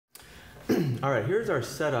All right, here's our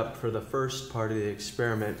setup for the first part of the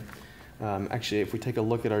experiment. Actually, if we take a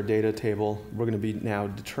look at our data table, we're going to be now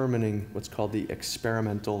determining what's called the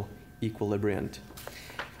experimental equilibriant.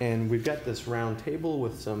 And we've got this round table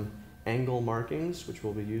with some angle markings, which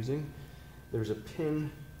we'll be using. There's a pin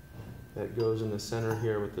that goes in the center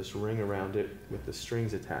here with this ring around it with the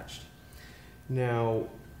strings attached. Now,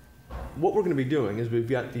 what we're going to be doing is we've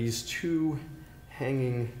got these two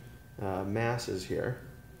hanging masses here.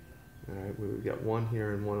 All right, we've got one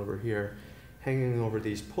here and one over here hanging over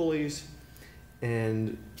these pulleys,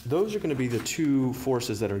 and those are going to be the two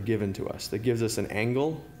forces that are given to us. That gives us an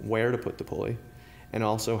angle, where to put the pulley, and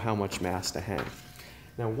also how much mass to hang.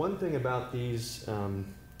 Now, one thing about these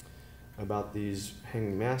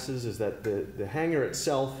hanging masses is that the hanger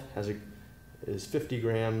itself is 50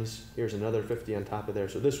 grams. Here's another 50 on top of there,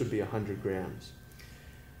 so this would be 100 grams.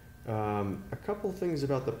 A couple things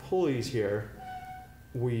about the pulleys here.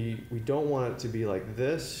 We don't want it to be like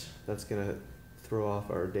this. That's going to throw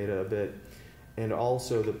off our data a bit. And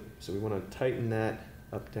also, so we want to tighten that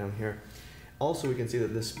up down here. Also, we can see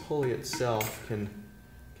that this pulley itself can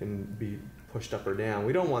be pushed up or down.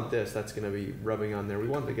 We don't want this. That's going to be rubbing on there. We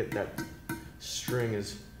want to get that string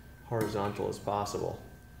as horizontal as possible.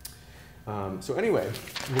 So anyway,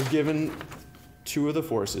 we're given two of the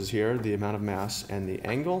forces here, the amount of mass and the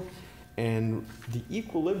angle. And the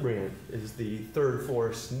equilibriant is the third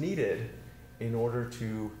force needed in order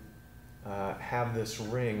to have this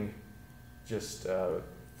ring just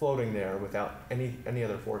floating there without any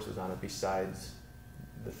other forces on it besides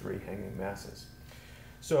the three hanging masses.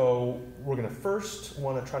 So we're going to first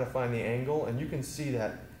want to try to find the angle, and you can see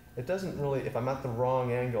that it doesn't really, if I'm at the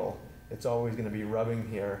wrong angle, it's always going to be rubbing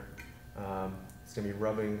here. It's going to be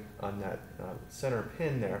rubbing on that center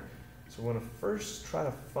pin there. So we're going to first try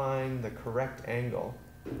to find the correct angle.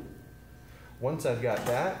 Once I've got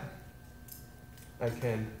that, I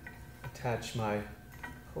can attach my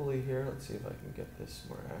pulley here. Let's see if I can get this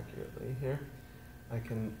more accurately here. I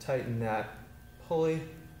can tighten that pulley.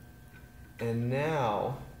 And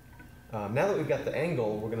now that we've got the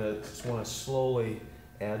angle, we're going to just want to slowly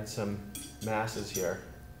add some masses here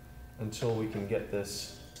until we can get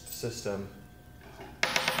this system.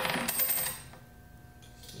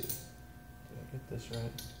 Get this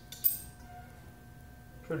right?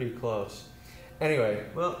 Pretty close. Anyway,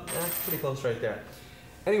 well, that's pretty close right there.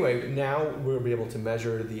 Anyway, now we'll be able to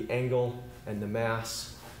measure the angle and the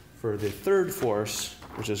mass for the third force,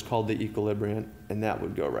 which is called the equilibriant, and that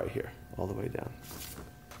would go right here, all the way down.